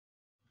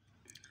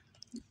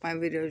My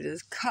video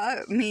just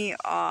cut me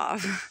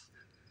off.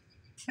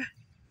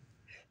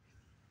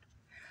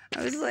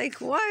 I was like,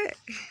 what?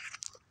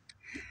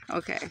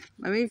 Okay,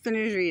 let me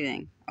finish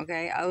reading.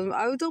 Okay, I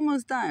was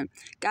almost done.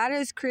 God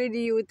has created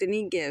you with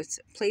unique gifts,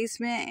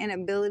 placement, and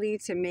ability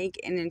to make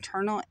an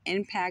internal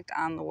impact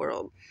on the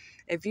world.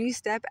 If you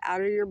step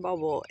out of your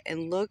bubble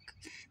and look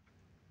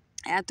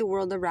at the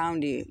world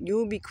around you, you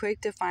will be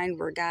quick to find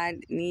where God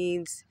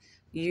needs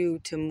you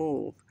to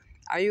move.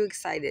 Are you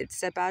excited?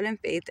 Step out in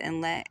faith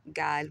and let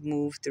God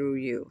move through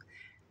you.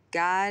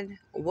 God,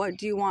 what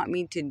do you want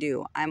me to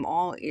do? I'm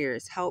all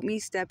ears. Help me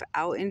step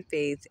out in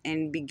faith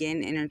and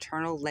begin an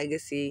eternal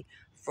legacy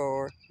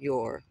for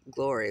your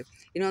glory.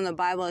 You know, in the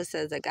Bible, it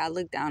says that God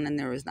looked down and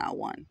there was not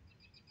one.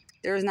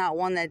 There was not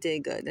one that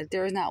did good. That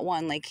there was not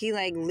one. Like, he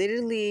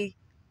literally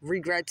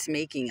regrets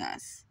making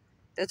us.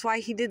 That's why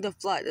he did the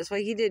flood. That's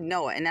why he did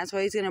Noah. And that's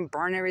why he's going to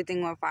burn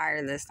everything with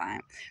fire this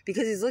time.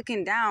 Because he's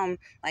looking down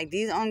like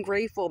these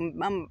ungrateful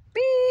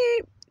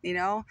beep. You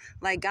know,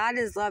 like, God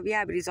is love,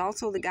 yeah, but he's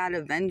also the God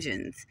of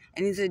vengeance,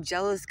 and he's a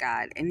jealous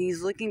God, and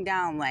he's looking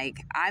down like,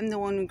 I'm the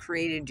one who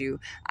created you.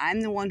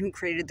 I'm the one who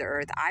created the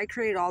earth. I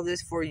created all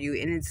this for you,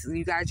 and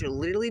you guys are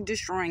literally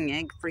destroying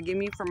it. Forgive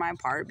me for my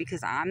part,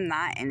 because I'm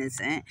not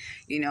innocent,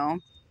 you know.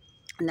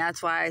 And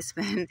that's why I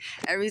spend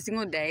every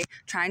single day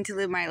trying to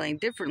live my life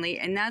differently.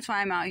 And that's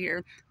why I'm out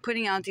here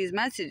putting out these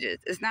messages.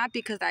 It's not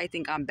because I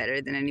think I'm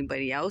better than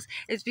anybody else.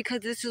 It's because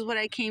this is what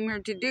I came here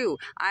to do.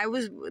 I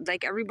was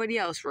like everybody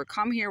else. We're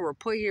come here, we're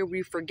put here,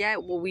 we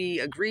forget what we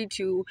agreed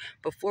to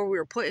before we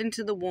were put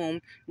into the womb,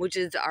 which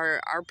is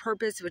our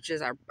purpose, which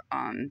is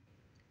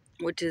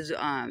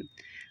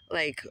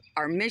like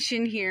our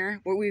mission here,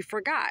 where we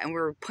forgot and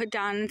we're put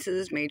down into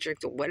this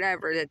matrix or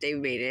whatever that they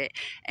made it.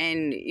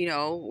 And, you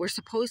know, we're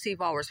supposed to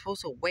evolve. We're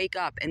supposed to wake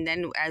up. And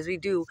then as we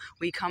do,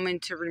 we come in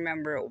to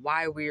remember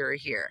why we are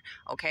here.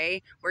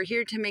 Okay. We're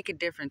here to make a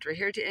difference. We're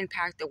here to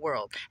impact the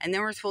world. And then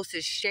we're supposed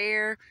to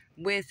share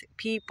with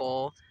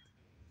people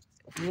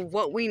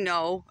what we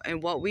know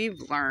and what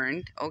we've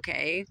learned.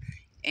 Okay.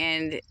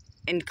 And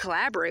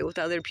collaborate with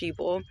other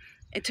people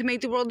and to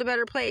make the world a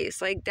better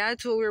place. Like,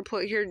 that's what we were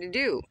put here to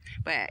do.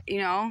 But, you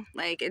know,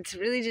 like, it's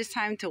really just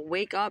time to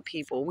wake up,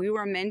 people. We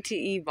were meant to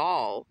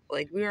evolve.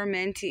 Like, we were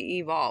meant to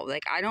evolve.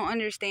 Like, I don't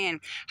understand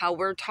how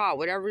we're taught,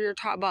 whatever you're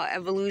taught about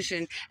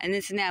evolution and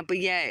this and that, but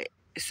yet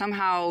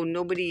somehow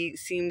nobody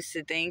seems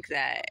to think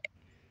that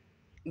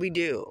we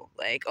do.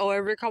 Like, oh,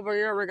 every couple of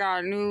years we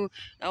got a new,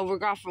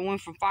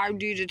 went from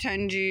 5G to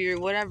 10G or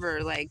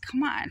whatever. Like,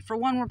 come on. For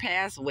one, we're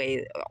past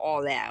away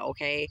all that,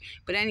 okay?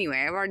 But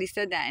anyway, I've already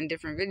said that in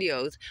different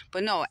videos.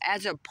 But no,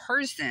 as a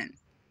person,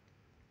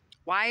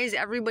 why is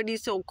everybody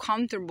so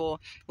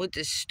comfortable with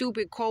this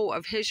stupid quote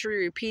of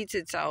history repeats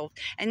itself?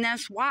 And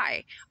that's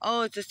why.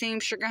 Oh, it's the same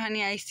sugar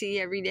honey I see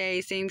every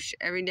day,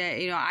 every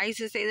day. You know, I used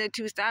to say that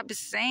too. Stop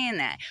saying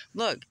that.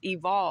 Look,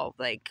 evolve.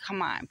 Like,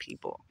 come on,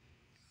 people.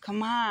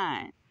 Come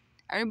on.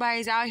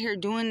 Everybody's out here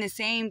doing the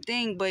same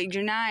thing, but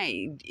you're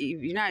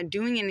not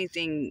doing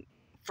anything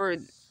for,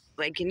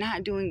 like, you're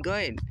not doing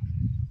good.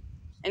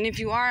 And if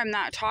you are, I'm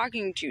not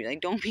talking to you.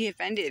 Like, don't be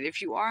offended. If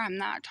you are, I'm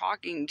not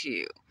talking to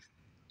you.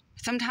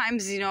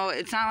 Sometimes, you know,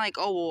 it's not like,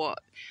 oh, well,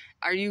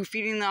 are you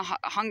feeding the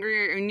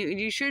hungry? And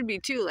you should be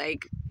too.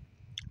 Like,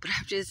 but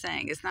I'm just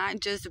saying, it's not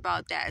just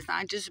about that. It's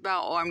not just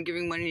about, oh, I'm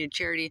giving money to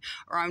charity,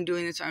 or I'm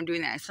doing this, or I'm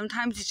doing that.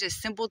 Sometimes it's just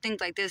simple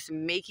things like this,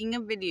 making a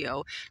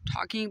video,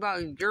 talking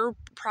about your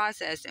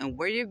process and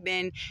where you've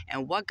been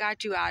and what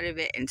got you out of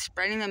it, and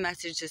spreading the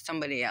message to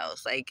somebody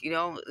else. Like, you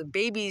know,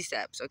 baby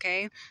steps,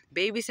 okay?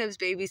 Baby steps,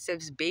 baby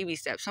steps, baby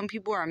steps. Some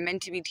people are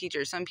meant to be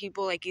teachers. Some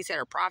people, like you said,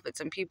 are prophets.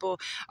 Some people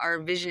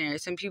are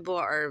visionaries. Some people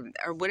are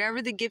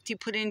whatever the gift he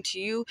put into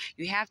you,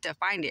 you have to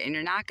find it. And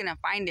you're not going to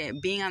find it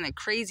being on the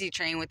crazy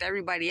train with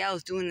everybody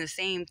else doing the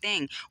same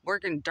thing,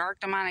 working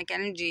dark demonic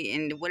energy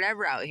and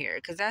whatever out here,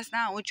 because that's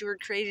not what you were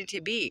created to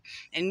be.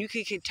 And you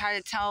could try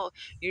to tell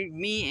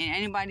me and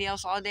anybody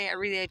else all day,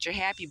 every day that you're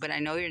happy, but I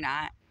know you're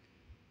not.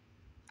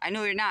 I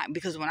know you're not,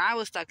 because when I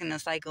was stuck in the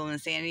cycle of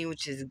insanity,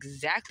 which is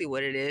exactly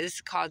what it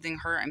is, causing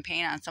hurt and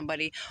pain on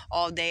somebody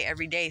all day,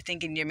 every day,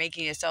 thinking you're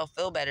making yourself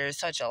feel better is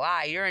such a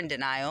lie. You're in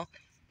denial.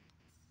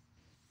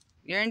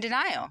 You're in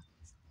denial.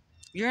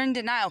 You're in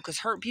denial, because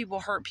hurt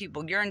people hurt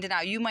people. You're in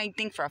denial. You might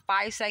think for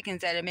 5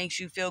 seconds that it makes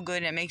you feel good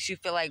and it makes you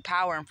feel like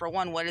power. And for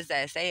one, what does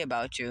that say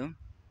about you?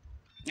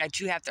 That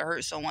you have to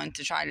hurt someone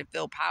to try to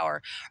feel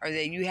power, or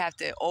that you have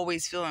to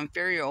always feel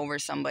inferior over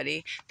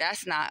somebody.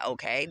 That's not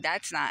okay.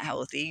 That's not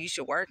healthy. You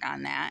should work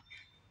on that.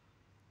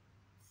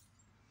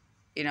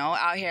 You know,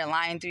 out here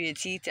lying through your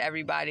teeth to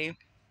everybody and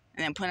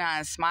then putting on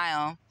a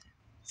smile,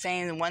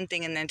 saying one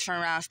thing and then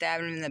turn around,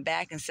 stabbing them in the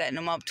back and setting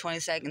them up 20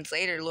 seconds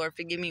later. Lord,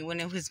 forgive me, when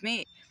it was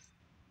me.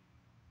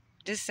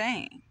 Just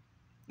saying.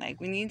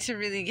 Like, we need to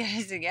really get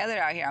it together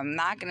out here. I'm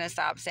not going to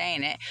stop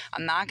saying it.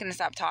 I'm not going to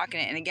stop talking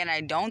it. And again, I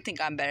don't think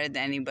I'm better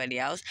than anybody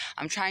else.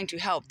 I'm trying to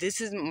help.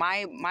 This is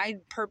my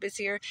purpose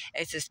here,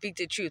 is to speak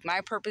the truth. My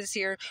purpose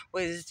here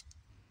is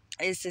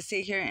to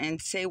sit here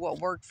and say what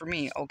worked for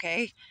me,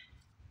 okay?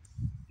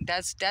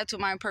 That's what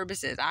my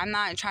purpose is. I'm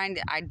not trying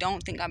to, I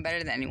don't think I'm better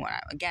than anyone.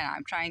 Again,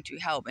 I'm trying to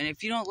help. And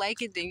if you don't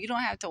like it, then you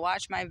don't have to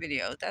watch my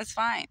videos. That's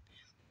fine.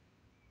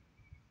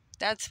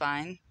 That's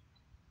fine.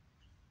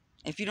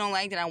 If you don't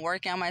like that I'm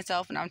working on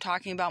myself and I'm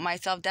talking about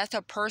myself, that's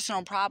a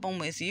personal problem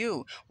with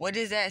you. What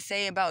does that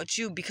say about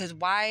you? Because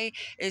why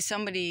is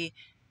somebody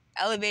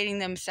elevating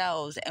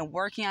themselves and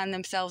working on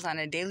themselves on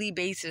a daily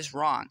basis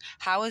wrong?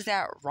 How is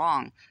that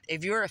wrong?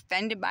 If you're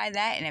offended by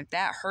that and if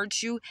that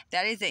hurts you,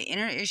 that is an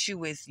inner issue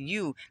with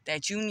you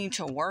that you need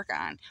to work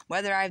on.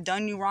 Whether I've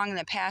done you wrong in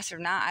the past or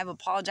not, I've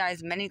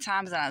apologized many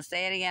times and I'll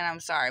say it again, I'm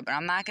sorry. But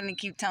I'm not going to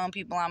keep telling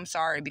people I'm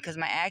sorry because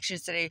my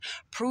actions today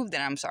prove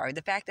that I'm sorry.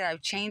 The fact that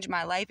I've changed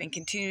my life and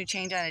continue to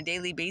change on a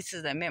daily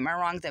basis, admit my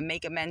wrongs and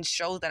make amends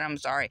shows that I'm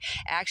sorry.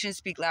 Actions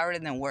speak louder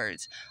than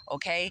words,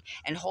 okay?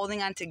 And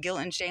holding on to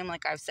guilt and shame,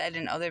 like I've said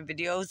in other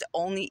videos,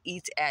 only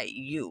eats at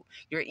you.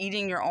 You're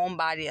eating your own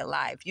body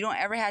alive. You don't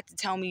ever have to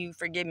tell me you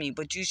forgive me,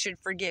 but you should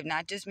forgive,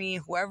 not just me,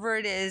 whoever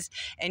it is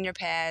in your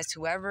past,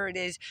 whoever it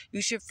is,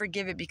 you should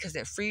forgive it because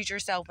it frees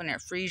yourself and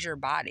it frees your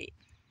body.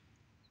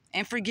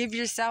 And forgive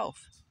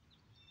yourself.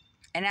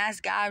 And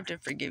ask God to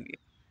forgive you.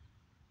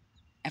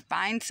 And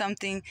find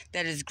something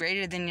that is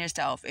greater than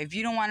yourself. If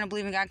you don't want to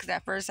believe in God, because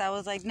at first I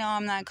was like, no,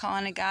 I'm not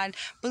calling it God.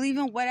 Believe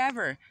in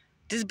whatever.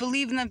 Just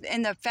believe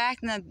in the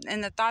fact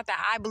and the thought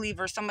that I believe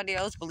or somebody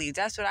else believes.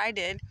 That's what I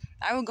did.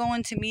 I would go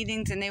into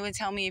meetings and they would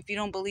tell me, if you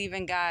don't believe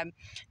in God,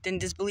 then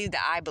just believe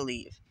that I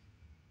believe.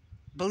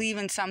 Believe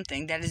in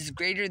something that is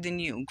greater than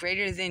you,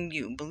 greater than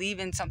you. Believe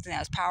in something that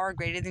has power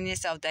greater than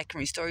yourself that can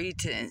restore you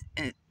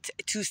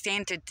to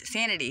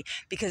sanity,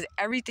 because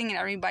everything and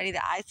everybody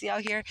that I see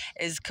out here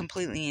is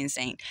completely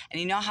insane. And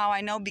you know how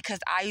I know? Because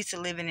I used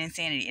to live in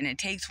insanity, and it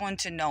takes one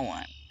to know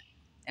one.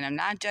 And I'm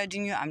not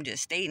judging you. I'm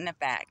just stating a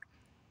fact.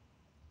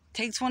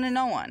 Takes one to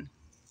know one.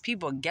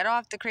 People, get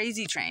off the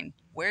crazy train.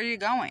 Where are you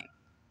going?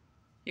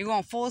 You're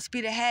going full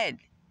speed ahead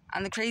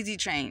on the crazy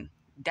train,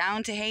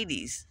 down to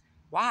Hades.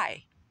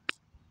 Why?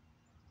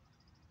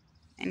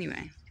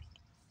 Anyway,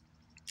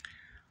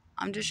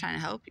 I'm just trying to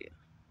help you.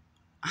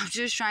 I'm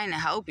just trying to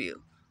help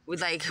you.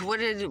 With like, what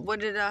did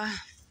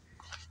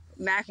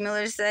Mac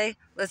Miller say?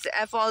 Let's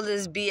F all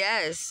this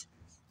BS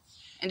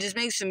and just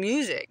make some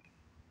music.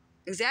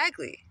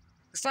 Exactly.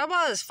 Stop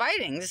all this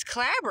fighting. Just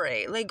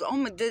collaborate. Like, oh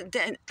my,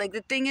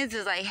 the thing is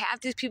like half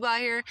these people out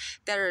here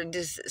that are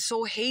just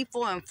so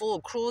hateful and full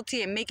of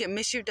cruelty and making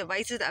mischief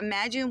devices.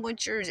 Imagine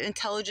what your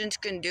intelligence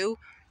can do.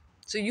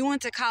 So you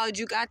went to college,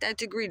 you got that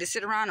degree to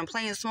sit around and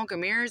play and smoke and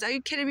mirrors? Are you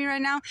kidding me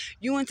right now?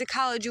 You went to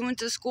college, you went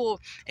to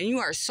school, and you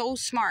are so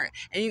smart,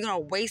 and you're going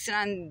to waste it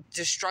on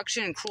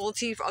destruction and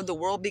cruelty of the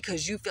world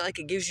because you feel like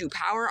it gives you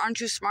power? Aren't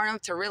you smart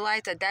enough to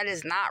realize that that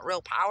is not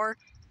real power?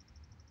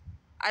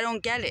 I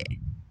don't get it.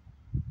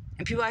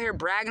 And people out here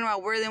bragging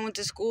about where they went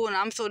to school and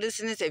I'm so this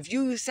and this. If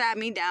you sat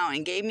me down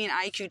and gave me an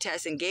IQ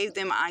test and gave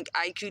them an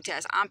IQ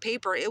test on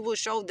paper, it will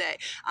show that,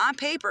 on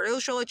paper, it will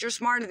show that you're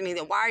smarter than me.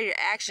 Then why are your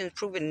actions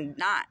proving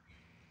not?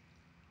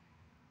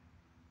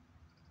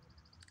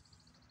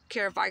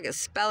 Care if I can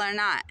spell or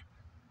not.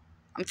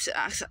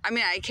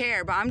 I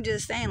care, but I'm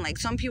just saying, like,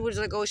 some people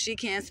just like, oh, she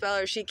can't spell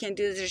or she can't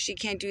do this or she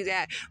can't do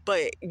that.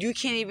 But you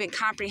can't even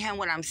comprehend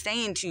what I'm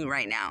saying to you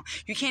right now.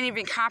 You can't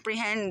even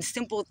comprehend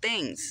simple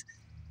things.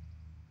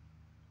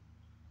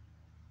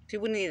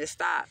 People need to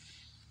stop.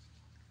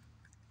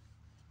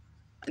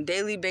 On a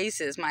daily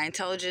basis, my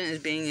intelligence is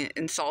being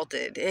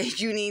insulted.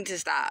 You need to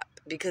stop.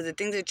 Because the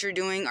things that you're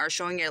doing are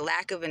showing your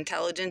lack of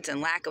intelligence and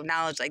lack of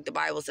knowledge, like the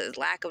Bible says.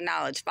 Lack of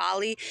knowledge,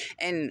 folly,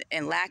 and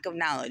lack of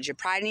knowledge. Your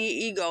pride and your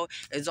ego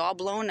is all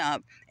blown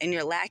up, and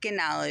you're lacking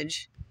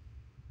knowledge.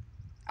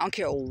 I don't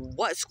care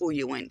what school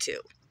you went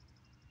to.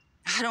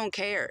 I don't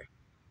care.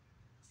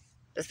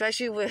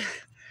 Especially with...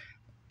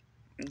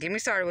 Get me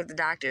started with the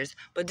doctors.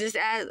 But just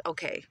as,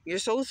 okay, you're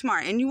so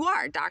smart. And you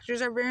are.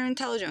 Doctors are very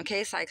intelligent,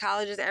 okay?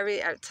 Psychologists,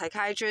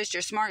 psychiatrists,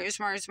 you're smart, you're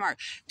smart, you're smart.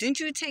 Didn't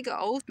you take an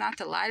oath not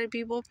to lie to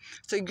people?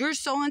 So you're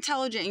so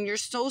intelligent and you're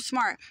so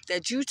smart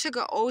that you took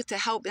an oath to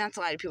help, not to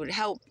lie to people, to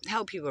help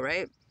people,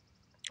 right?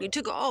 You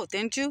took an oath,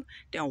 didn't you?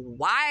 Then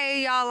why are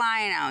y'all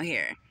lying out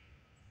here?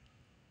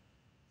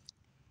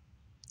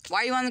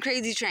 Why are you on the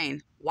crazy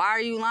train? Why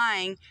are you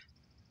lying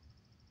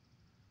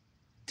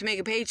to make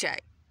a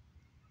paycheck?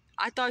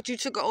 I thought you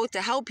took an oath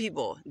to help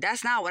people.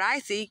 That's not what I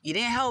see. You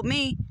didn't help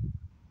me.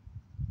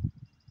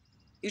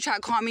 You tried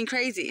to call me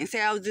crazy and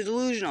say I was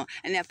delusional.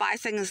 And then 5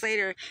 seconds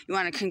later, you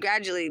want to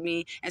congratulate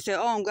me and say,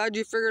 oh, I'm glad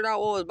you figured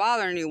out what was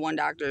bothering you, one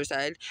doctor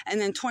said.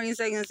 And then 20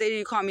 seconds later,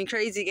 you call me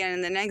crazy again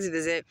in the next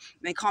visit.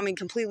 And they call me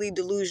completely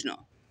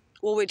delusional.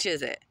 Well, which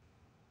is it?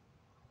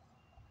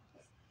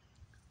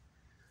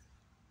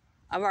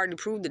 I've already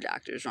proved the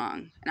doctor's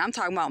wrong. And I'm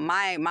talking about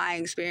my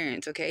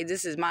experience, okay?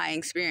 This is my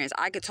experience.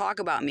 I could talk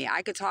about me.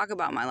 I could talk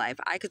about my life.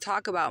 I could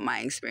talk about my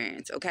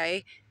experience,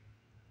 okay?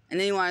 And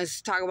then you want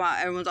to talk about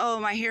everyone's, oh,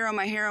 my hero,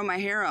 my hero, my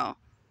hero.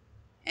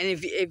 And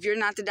if you're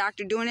not the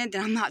doctor doing it,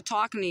 then I'm not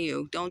talking to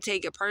you. Don't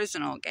take it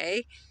personal,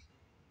 okay?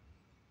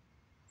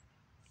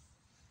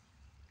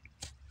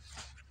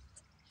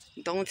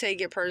 Don't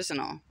take it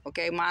personal,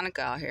 okay?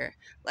 Monica out here.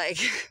 Like,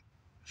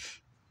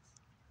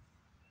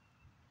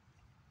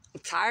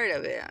 I'm tired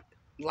of it.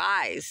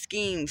 Lies,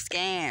 schemes,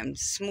 scams,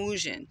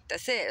 smoozing.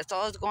 That's it. That's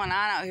all that's going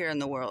on out here in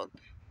the world.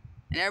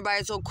 And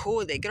everybody's so cool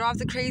with it. Get off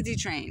the crazy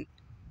train.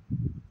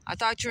 I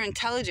thought you're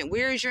intelligent.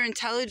 Where is your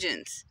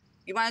intelligence?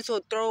 You might as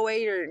well throw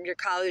away your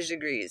college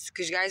degrees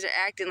because you guys are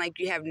acting like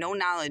you have no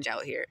knowledge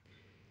out here.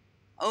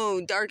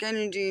 Oh, dark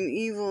energy and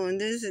evil and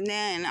this and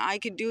that, and I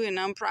could do it, and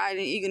I'm pride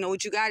and ego. No,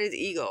 what you got is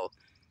ego.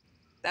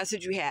 That's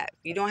what you have.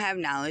 You don't have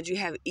knowledge, you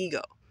have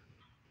ego.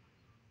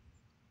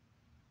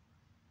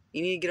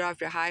 You need to get off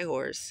your high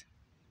horse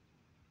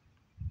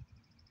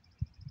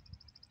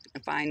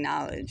and find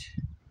knowledge.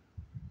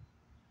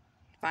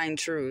 Find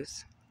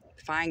truth.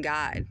 Find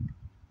God.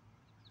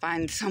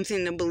 Find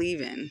something to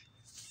believe in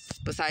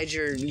besides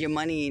your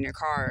money and your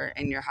car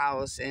and your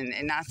house. And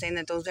not saying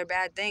that those are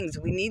bad things.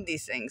 We need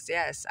these things.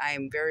 Yes, I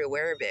am very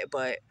aware of it.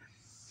 But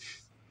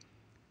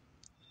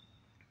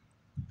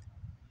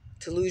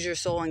to lose your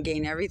soul and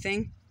gain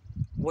everything,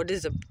 what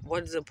is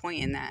the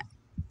point in that?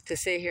 To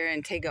sit here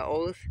and take an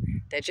oath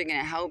that you're going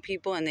to help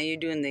people and then you're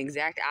doing the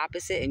exact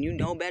opposite and you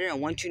know better, and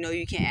once you know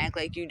you can't act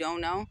like you don't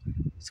know,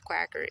 it's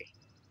quackery.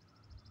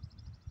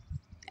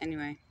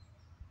 Anyway,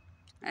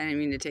 I didn't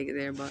mean to take it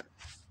there, but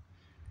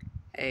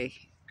hey,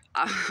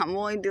 I'm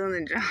only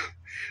doing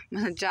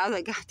the job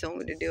that God told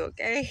me to do,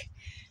 okay?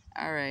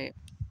 All right.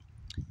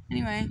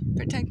 Anyway,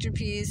 protect your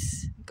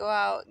peace. Go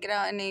out, get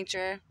out in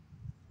nature.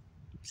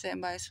 Sit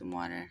by some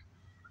water.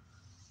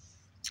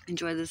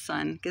 Enjoy the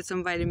sun. Get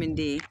some vitamin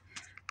D,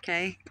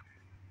 okay?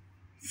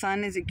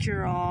 Sun is a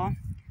cure-all.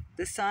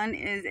 The sun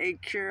is a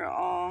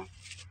cure-all.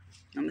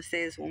 I'm going to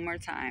say this one more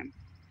time.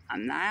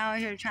 I'm not out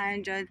here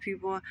trying to judge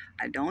people.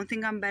 I don't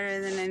think I'm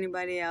better than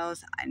anybody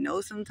else. I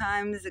know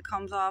sometimes it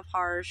comes off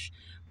harsh,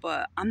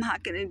 but I'm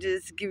not going to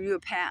just give you a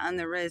pat on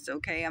the wrist,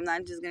 okay? I'm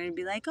not just going to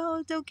be like, oh,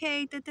 it's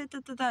okay.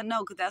 No,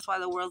 because that's why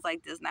the world's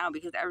like this now,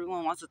 because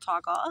everyone wants to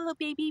talk, oh,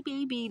 baby,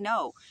 baby.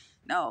 No.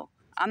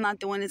 I'm not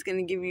the one that's going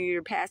to give you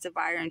your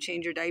pacifier and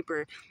change your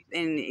diaper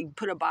and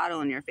put a bottle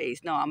in your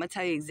face. No, I'm going to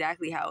tell you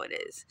exactly how it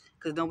is,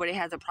 because nobody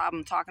has a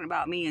problem talking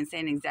about me and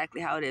saying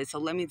exactly how it is. So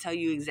let me tell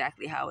you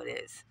exactly how it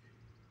is.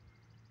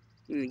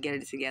 You need to get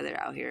it together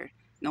out here.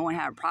 No one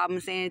had a problem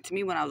saying it to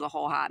me when I was a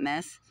whole hot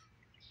mess.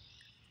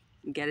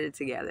 Get it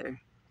together.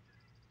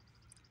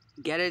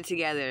 Get it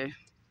together.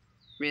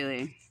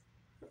 Really.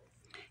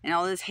 And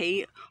all this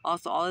hate,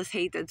 also all this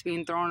hate that's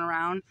being thrown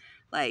around,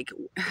 like,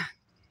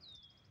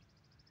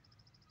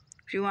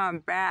 if you want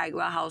to brag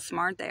about how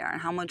smart they are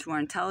and how much more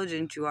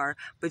intelligent you are,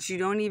 but you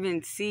don't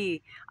even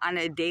see on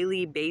a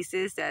daily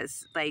basis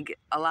that's like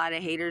a lot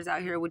of haters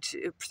out here, which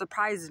it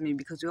surprises me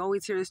because we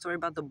always hear the story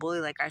about the bully,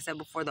 like I said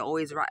before, that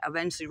always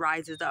eventually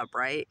rises up,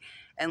 right?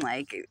 And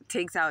like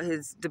takes out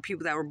the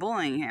people that were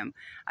bullying him.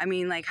 I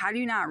mean, like, how do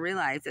you not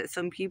realize that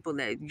some people,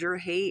 that your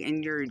hate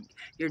and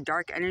your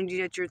dark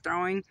energy that you're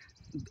throwing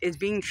is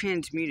being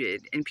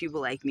transmuted in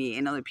people like me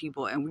and other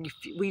people, and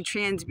we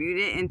transmute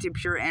it into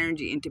pure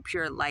energy, into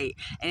pure light,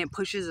 and it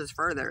pushes us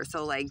further.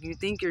 So like, you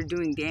think you're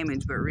doing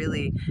damage, but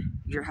really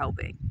you're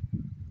helping,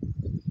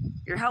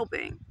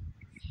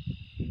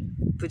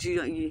 but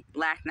you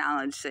lack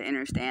knowledge to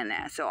understand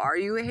that. So are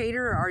you a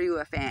hater or are you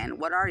a fan?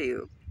 What are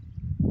you?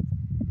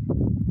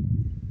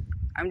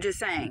 I'm just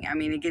saying, I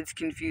mean, it gets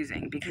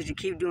confusing because you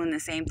keep doing the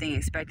same thing,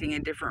 expecting a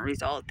different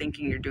result,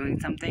 thinking you're doing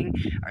something,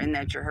 or in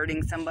that you're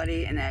hurting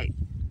somebody, and that,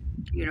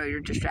 you know, you're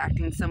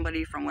distracting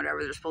somebody from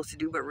whatever they're supposed to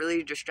do, but really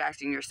you're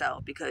distracting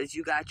yourself because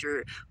you got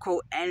your,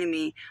 quote,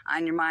 enemy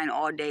on your mind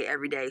all day,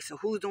 every day. So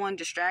who's the one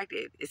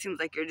distracted? It seems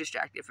like you're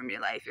distracted from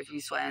your life if you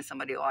sweating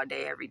somebody all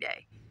day, every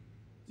day.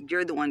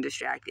 You're the one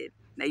distracted.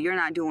 That you're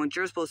not doing what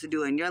you're supposed to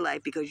do in your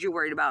life because you're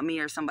worried about me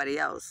or somebody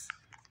else.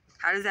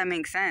 How does that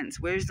make sense?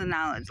 Where's the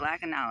knowledge?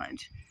 Lack of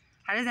knowledge.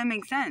 How does that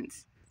make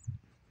sense?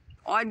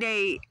 All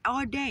day.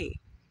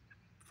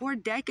 4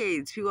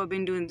 decades people have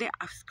been doing that.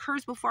 I was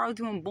cursed before I was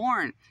even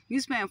born. You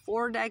spent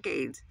 4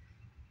 decades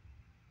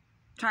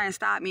trying to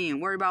stop me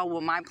and worry about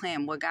what my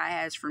plan, what God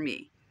has for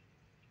me.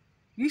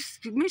 You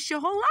missed your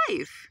whole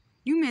life.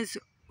 You missed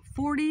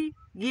 40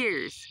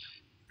 years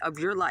of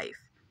your life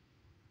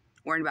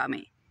worrying about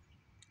me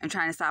and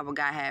trying to stop what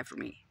God had for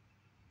me.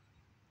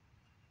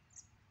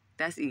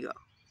 That's ego.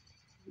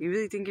 You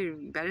really think you're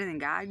better than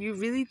God? You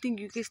really think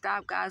you can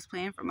stop God's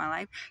plan for my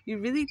life? You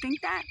really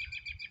think that?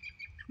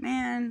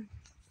 Man,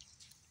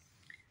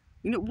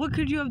 you know, what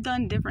could you have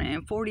done different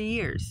in 40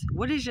 years?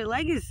 What is your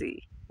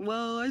legacy?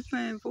 Well, I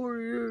spent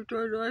 40 years,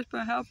 I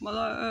spent half my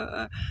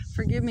life.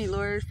 Forgive me,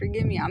 Lord,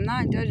 forgive me. I'm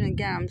not judging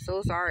again. I'm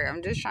so sorry.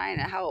 I'm just trying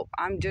to help.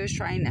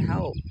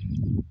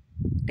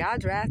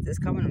 God's wrath is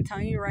coming. I'm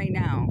telling you right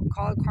now.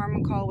 Call it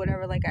karma, call it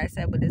whatever, like I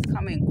said, but it's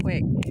coming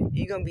quick.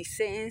 You're going to be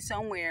sitting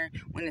somewhere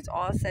when it's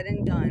all said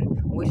and done,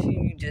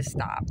 wishing you just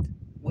stopped.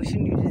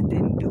 Wishing you just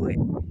didn't do it.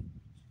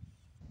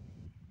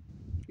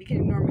 You can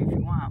ignore me if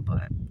you want,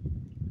 but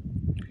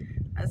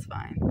that's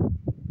fine.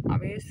 I'll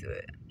be used to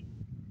it.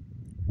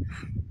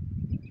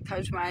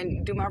 Touch my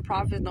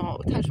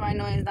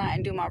noise not,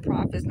 and do my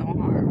prophets no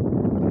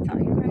harm. I'm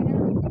telling you right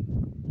now.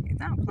 It's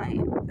not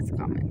playing. It's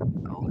coming.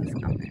 Oh, it's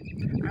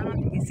coming. I don't know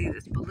if you can see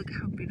this, but look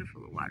how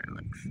beautiful the water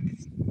looks.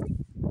 It's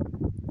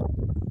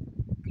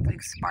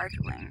like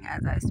sparkling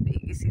as I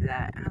speak. You see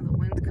that? How the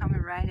wind's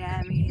coming right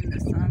at me and the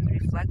sun's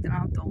reflecting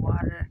off the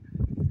water.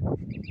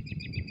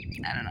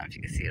 I don't know if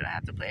you can see it. I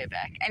have to play it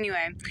back.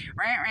 Anyway,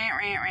 rant.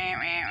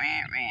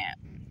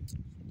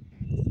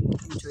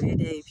 Enjoy your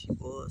day,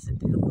 people. It's a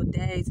beautiful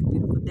day. It's a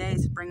beautiful day.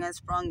 Spring has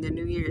sprung. The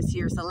new year is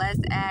here. So let's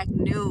act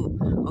new.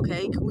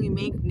 Okay? Can we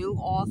make new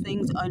all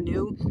things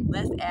anew?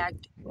 Let's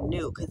act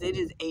new because it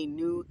is a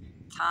new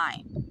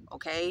time.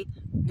 Okay?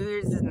 New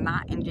Year's is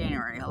not in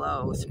January.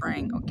 Hello,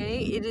 spring. Okay?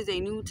 It is a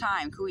new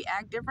time. Can we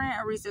act different?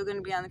 Or are we still going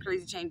to be on the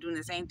crazy chain doing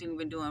the same thing we've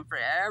been doing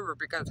forever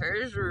because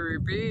history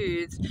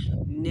repeats?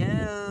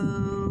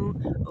 No.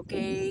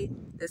 Okay?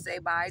 Let's say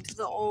bye to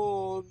the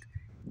old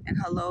and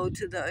hello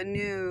to the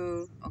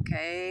anew.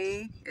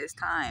 Okay? It's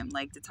time.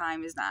 Like the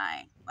time is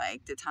nigh.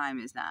 Like the time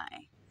is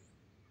nigh.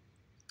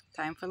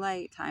 Time for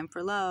light. Time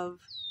for love.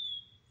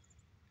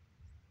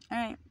 All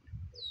right.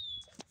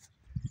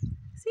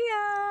 See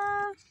ya.